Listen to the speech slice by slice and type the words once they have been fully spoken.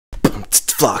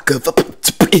flock of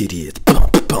idiots.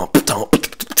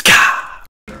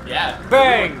 Yeah.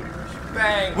 Bang!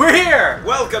 Bang. We're here!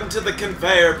 Welcome to the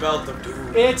conveyor belt of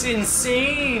doom. It's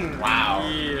insane! Wow.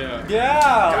 Yeah.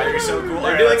 God, you're so cool.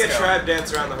 They're doing a tribe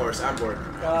dance around the horse. I'm bored.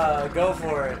 Go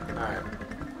for it.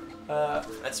 Alright.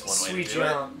 That's one Sweet way to do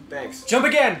jump. Thanks. Jump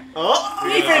again! Oh!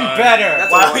 Even better!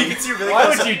 That's Wow, a one. you can see really Why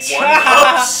close would you up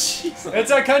try? one. It's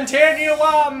a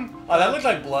continuum! Oh, that looked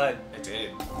like blood. It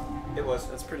did. It was.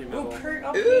 That's pretty Ooh,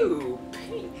 middle. Ooh,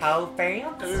 pink. How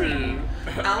fancy!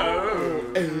 Oh.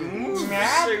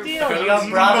 Matthew, your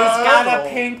brother's got a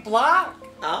pink block!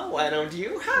 Oh, why don't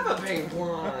you have a pink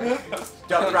block?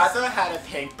 Your brother had a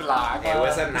pink block. It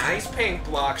was a nice pink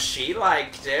block. She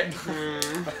liked it.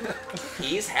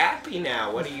 He's happy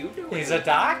now. What are you doing? He's a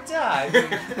doctor!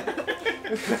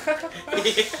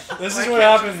 This is Why what can't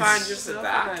happens. You find yourself a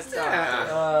nice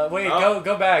doctor? Wait, Oh.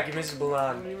 go back. You missed a What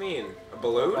balloon. do you mean? A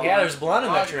balloon? Yeah, there's blonde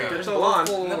in that tree. There's a blonde.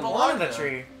 There's a blonde in that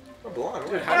tree. A blonde.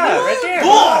 Dude, Yeah, right there.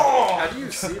 How do you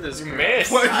see this? You crap?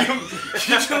 missed. What,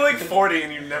 you do like 40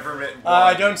 and you've never met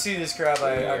I don't see this crap.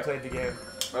 I Yeah. played the game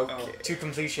Okay. to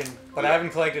completion, but I haven't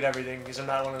collected everything because I'm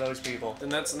not one of those people. Then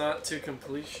that's not to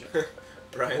completion.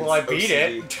 Brian's Well, I beat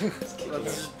it.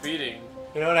 That's just beating.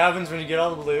 You know what happens when you get all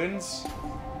the balloons?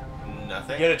 You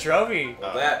Nothing. get a trophy.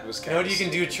 That was You kind know of what you can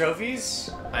do with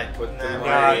trophies? I put them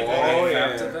Yeah, oh, They yeah.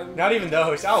 crafted them? Not even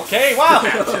those. Okay, wow.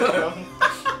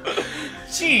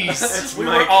 Jeez. We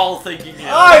Mike. were all thinking it.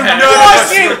 I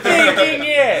wasn't thinking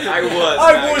it.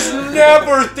 I was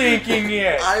never thinking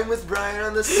it. I'm with Brian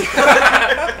on the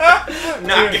side.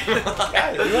 Not Dude. gonna lie.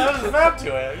 Yeah, you have up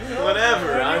to it. You know?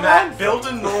 Whatever. I'm Matt, build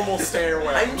a normal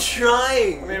stairway. I'm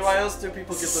trying. I mean, why else do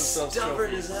people give themselves Stubborn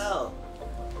trophies? as hell.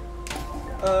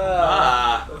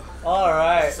 All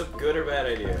right. It's a good or bad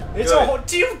idea. It's Good. a whole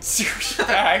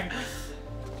douchebag.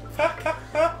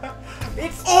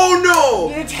 It's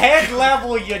Oh it's head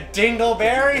level, you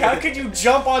dingleberry. How could you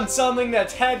jump on something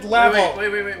that's head level?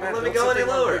 Wait, no! Let me go any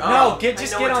lower. No, Oh,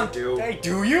 just I get know on. what to do. Hey,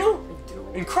 do you?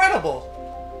 Incredible.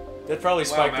 That probably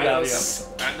spiked the audio.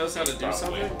 Matt knows how to do Probably.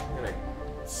 something? I'm gonna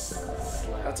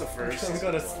slap. That's a first. I'm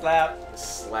gonna slap.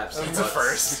 Slap some It's a butts.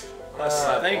 first. I'm gonna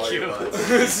slap Thank all you. your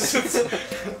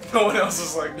butts. No one else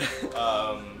is like,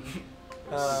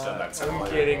 that's I'm hilarious.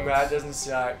 kidding, Matt. Doesn't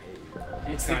suck.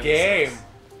 It's the Kinda game.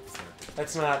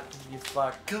 That's not. You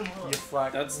fuck. Come on. You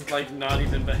fuck. That's like not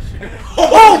even better.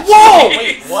 Oh, whoa!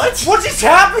 Wait, what? What just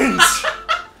happened?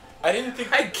 I didn't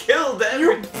think. I killed that.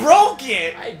 You broke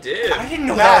it. I did. I didn't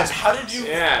know Matt, that. how did you?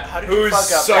 Yeah. How did Who you fuck up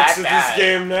sucks that at bad? this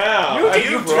game now? You I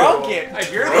did. You do, broke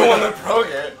it. You're the one that broke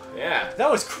it. Yeah. That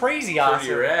was crazy Pretty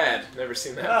awesome. rad. Never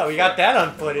seen that. Oh, we before. got that on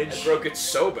I footage. broke it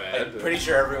so bad. I'm pretty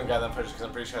sure everyone got that footage because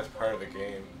I'm pretty sure that's part of the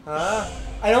game. Huh?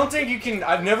 I don't think you can.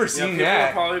 I've never Yeah, seen people have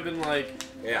that. probably been like,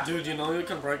 Yeah. dude, you know you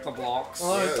can break the blocks.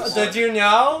 Oh, Yes. did you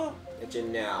know? Did you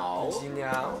know? Did you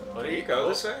know? What There you go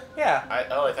this way. Yeah. I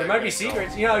thought There might be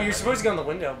secrets. You know, you're supposed to go in the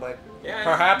window, but Yeah.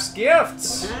 perhaps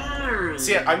gifts.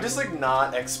 See, I'm just like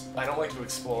not. I don't like to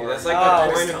explore. Dude, that's like Oh,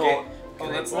 the point of still- it.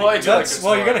 Oh, that's Well, I do like to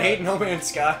Well, you're explore. gonna hate No Man's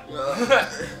Sky,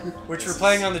 which we're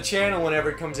playing on the channel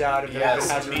whenever it comes out. If it Yes,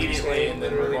 has a release immediately, date. and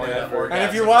then we're going to And orgasm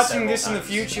if you're watching several this in the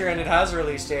times. future and it has a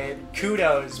release date,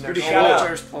 kudos. No, pretty shout cool. out.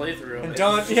 Watcher's playthrough. And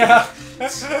don't, yeah.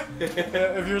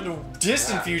 If you're in the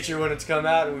distant future when it's come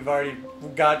out and we've already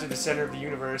got to the center of the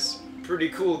universe, Pretty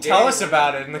cool game. tell us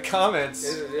about it in the comments.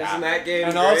 Isn't that game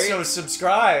And great? also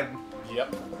subscribe.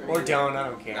 Yep. Or don't, I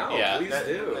don't care. No, Yeah, please that-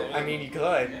 do. I mean, you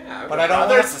could. Yeah, But I don't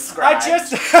Brother, want subscribe.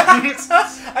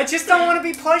 I just don't want to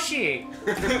be pushy.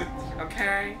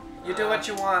 Okay, you do what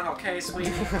you want, okay,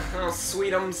 sweetie? Oh,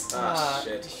 sweetums. Oh,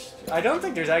 shit. I don't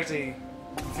think there's actually.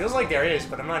 Feels like there is,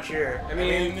 but I'm not sure. I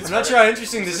mean, I'm not sure how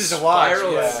interesting this is to watch.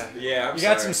 spiral Yeah. is- Yeah, I'm You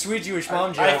got some sorry. sweet Jewish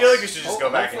mom jokes. I feel like we should just go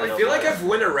back and I go feel like for it. I've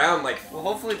went around like. Well,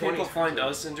 hopefully people 20. find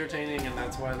us entertaining and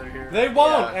that's why they're here. They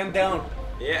won't Yeah. and don't.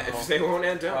 Yeah, if they won't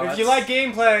end up. If you like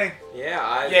gameplay,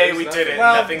 Yeah, Yay, we did it.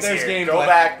 Well, Nothing's there's here. gameplay. Go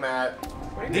back, Matt.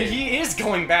 he is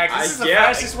going back. This I is the get-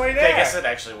 fastest way there. I guess it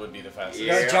actually would be the fastest. You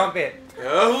gotta Yeah. jump it.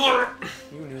 Oh.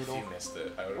 You If noodle. you missed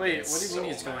it, I would Wait, what do you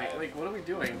mean he's going? Like, what are we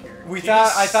doing here?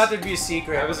 I thought there'd be a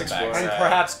secret. I was exploring. And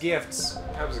perhaps gifts.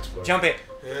 I was exploring. Jump it.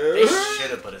 They should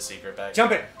have put a secret back.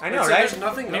 Jump it. I know, Wait, so right? There's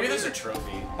nothing. Maybe up there's a here?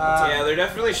 trophy. Yeah, there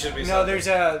definitely should be. No, something. there's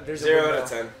a 0 out window. of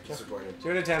 10. Disappointed.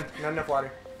 0 to 10. Not enough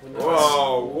water.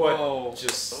 Whoa, what? Whoa.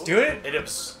 Just. Do it? That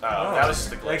was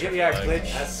just a glitch. Like, I feel yeah, like.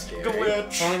 glitch. That's scary.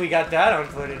 If only we got that on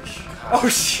footage. Oh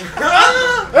shit!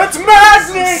 That's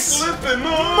madness! Slipping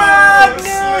Oh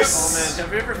Madness! man,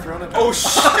 have you ever thrown a? Oh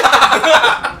shit!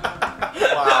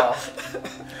 Wow.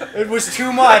 It was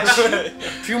too much.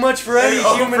 Too much for any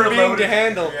human being Overloaded. to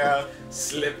handle. Yeah.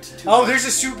 slipped too Oh, much. there's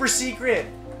a super secret.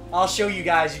 I'll show you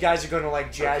guys. You guys are gonna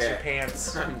like jazz your Okay.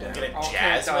 pants. I'm down. I'm gonna Okay,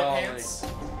 jazz my darling. pants.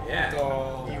 Yeah.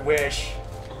 Oh. You wish.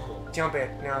 Jump it.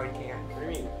 No, you can't. What do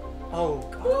you mean? Oh,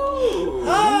 God. Ooh.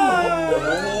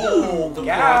 Oh, the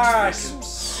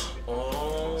gasps.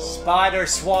 Oh. Spider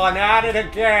Swan at it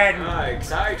again.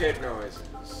 Excited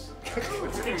noises.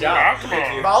 Good job.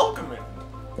 Thank you. Balcony.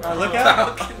 Look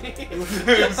up.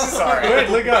 Sorry. Wait,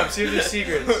 look up. See if there's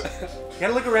secrets. You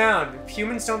gotta look around.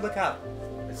 Humans don't look up.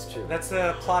 It's true. That's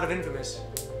the plot of Infamous.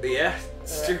 Yeah,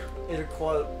 it's true. It'll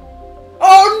quote.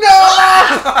 Oh no!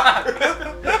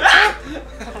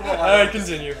 Alright,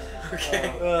 continue. Okay.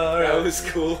 Alright. That was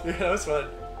cool. Yeah, that was fun.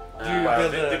 Wow,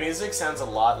 build the a- music sounds a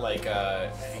lot like.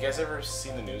 Have you guys ever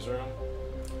seen The Newsroom?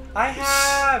 I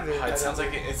have it. It sounds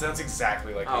like it sounds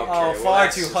exactly like. Oh, it. Oh, well, far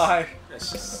that's too just- high.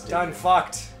 That's just Done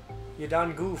fucked. You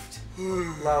done goofed.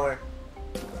 Lower.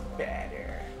 Better.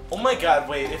 Oh my god!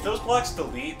 Wait, if those blocks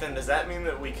delete, then does that mean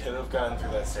that we could have gone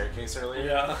through that staircase earlier?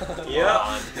 Yeah.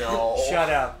 Yeah. No. Shut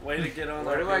up. Way to get on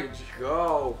Where our do I page.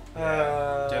 go?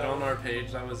 Get on our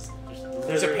page. That was.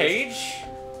 There's a page?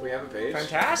 We have a page.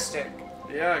 Fantastic.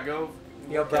 Yeah, go.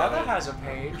 Your look at brother it. has a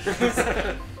page.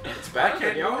 It's Why better than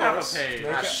can't you have a yours. page?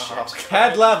 Ah, Okay. shit.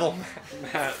 Head level.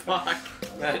 Matt, Fuck.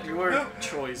 Matt, your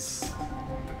choice.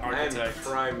 I'm Architect.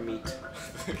 prime meat.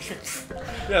 Yeah,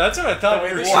 that's what I thought we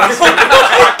were Wow. choosing.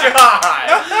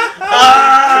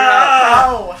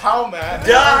 How mad?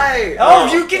 Die!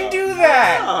 Oh, you can do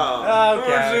that! Oh,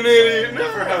 Okay. Who's an idiot?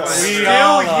 Never have I We ever-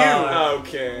 all Still are.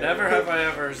 Okay. Never have I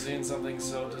ever seen something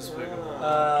so despicable.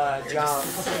 John.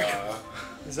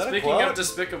 Is that a Speaking quote? of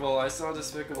despicable, I saw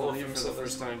Despicable Wolf Me for the himself.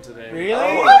 first time today. Really?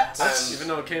 Oh, What? Even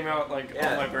though it came out like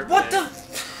Yeah. on my birthday. What the?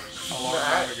 A long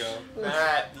time ago.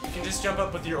 Matt, you can just jump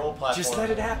up with your old platform. Just let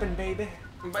it happen, baby.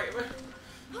 Baby.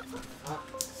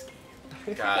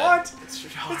 God. What? It's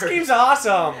This hard. game's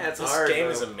awesome. Yeah, it's This hard. game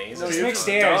though. is amazing. Just you're make just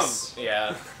stairs.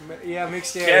 Yeah. Yeah, make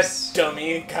stairs. Yes,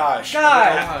 dummy. Gosh.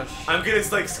 God. Gosh. I'm gonna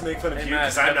like make fun of Hey, you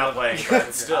Matt, because I'm not playing,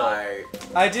 but still.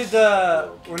 I did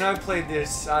the when I played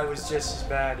this, I was just as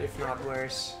bad, if not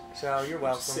worse. So you're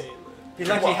welcome. You're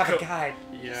lucky you have a welcome. guide.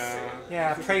 Yeah.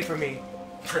 Yeah, pray for me.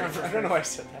 Pray for I don't know why I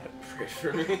said that. Pray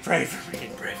for me. Pray for me.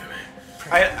 Pray for me.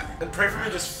 I pray for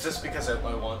me just because I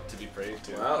want to be prayed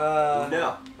to. Well,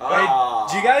 no.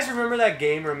 Do you guys remember that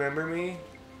game? Remember Me?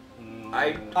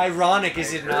 I- Ironic,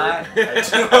 is it not? Wait,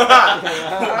 it's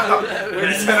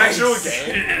an actual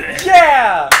game.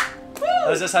 Yeah. That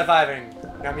was us high fiving,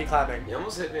 not me clapping. You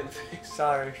almost hit me in the face.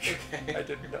 Sorry, Okay. I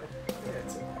didn't know. Yeah,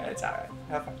 it's okay. It's alright.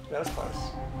 Have fun. That was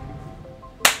close.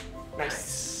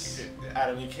 Nice.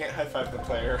 Adam, you can't high five the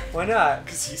player Why not?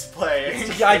 because he's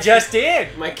playing. I just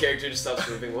did. My character just stops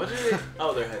moving. What did it?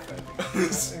 Oh, they're high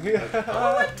fiving.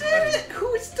 Oh, I did it!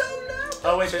 Who's done now?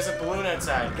 Oh wait, there's a balloon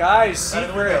outside. Guys, Out of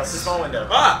the window. The secrets. small window.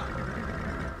 Ah!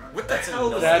 What the That's a hell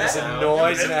noise. was That is that? a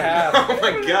noise and a half. Oh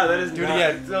my god, that is Do it not-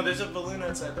 again. No, there's a balloon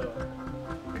outside though.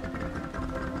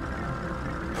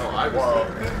 Oh, I was Whoa.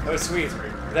 That was sweet.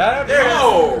 That There it is.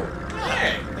 Oh!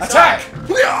 Hey! attack!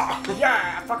 Yeah!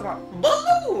 Yeah, fuck him up.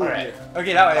 Balloon! Alright.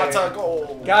 Okay, that Hot way. dog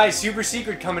goal. Guys, super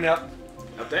secret coming up.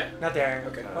 Up there? Not there.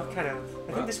 Okay. Well, kind of.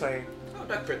 I think this way. Oh,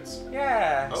 duck prince.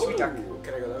 Yeah, Oh, sweet duck.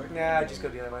 Can I go that way? Nah, just go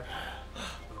the other way.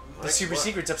 The super What?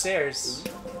 secret's upstairs.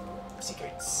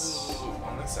 Secrets.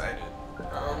 I'm excited.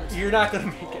 You're not gonna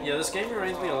make it. Yeah, this game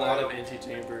reminds me a lot of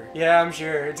Anti-Chamber. Yeah, I'm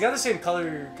sure. It's got the same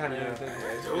color kind of Yeah. thing.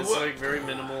 It's like very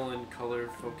minimal and color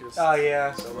focused. Oh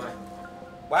yeah. So am I.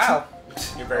 Wow.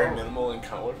 You're very minimal and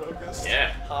color focused.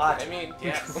 Yeah. Hot. I mean,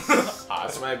 yeah.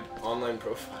 That's my online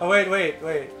profile. Oh wait. Your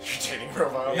dating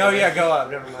profile. No, yeah, go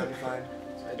up. Never mind. You're fine.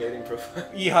 It's my dating profile.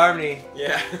 eHarmony.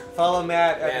 Yeah. Follow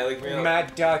Matt. Yeah, look me up.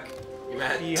 Matt Duck. You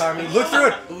mad? eHarmony. Look through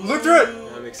it. Look through it.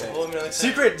 I'm excited. Hold me like that.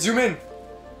 Secret. Zoom in.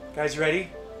 Guys, you ready?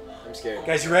 I'm scared.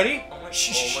 Guys, you ready? Oh my,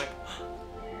 Shh.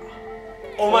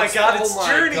 oh my god, it's Oh my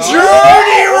Journey! God.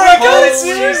 Journey! Oh my god, it's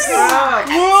Holy serious! fuck.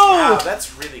 Wow, Whoa! that's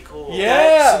really cool.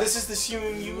 Yeah. So this is this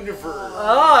human universe.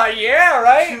 Ah, yeah,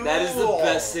 right? That is the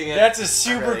best thing ever. That's a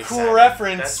super really cool excited.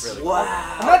 reference. That's really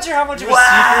Wow. I'm not sure how much of a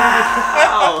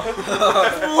Wow.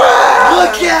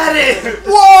 Look at it! secret.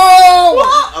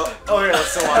 Whoa! Oh yeah,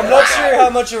 that's so I'm not sure how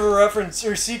much of a reference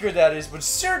or secret that is, but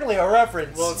certainly a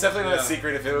reference. Well, it's definitely not Yeah. a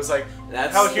secret if it was like,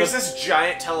 That's oh, here's the- this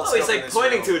giant Oh, telescope. he's like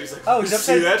pointing to it. He's like, Oh, he's you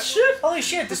see upside- that shit? Holy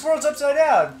shit, this world's upside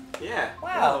down. Yeah.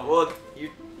 Wow. Well,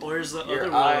 you, Where's the your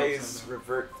other eyes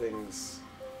revert things.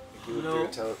 Like you would No.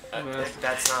 through a tele-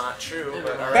 That's not true.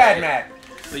 But all right. Bad Matt.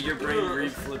 But your brain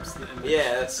reflips the image.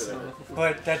 Yeah, that's what I meant.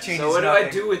 But that changes So what do nothing. I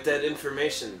do with that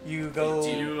information? You go.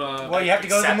 You, well, you have to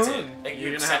go to the Accept moon. it. Like,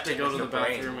 You're gonna accept have to it go with to the your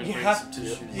brain. bathroom and You bring have some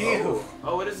tissues. You.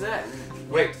 Oh, what is that?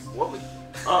 Wait, what was...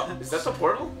 Oh, is that the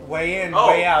portal? Way in, Oh.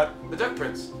 way out. The Duck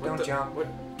Prince. What Don't the, jump. What?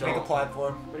 Make a Don't.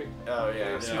 platform. What do you... Oh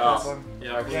yeah. See Yeah. platform.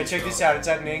 Yeah, Yeah, check this out. It's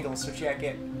at an angle, so check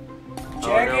it. Oh,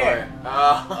 Check no it. way.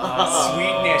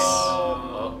 Sweetness.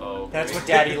 Uh-oh. That's what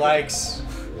Daddy likes.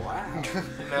 Wow.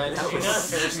 Man, did you not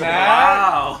finish the Matt?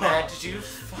 Wow. Matt, did you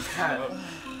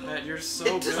Matt, you're so It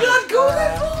good. does not go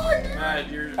that far.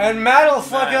 Matt, you're. And Matt'll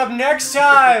fuck Matt. up next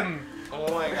time.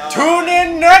 Oh my god. Tune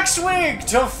in next week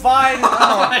to find. Oh,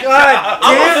 God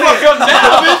damn it. Fuck up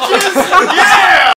now, bitches! Yeah!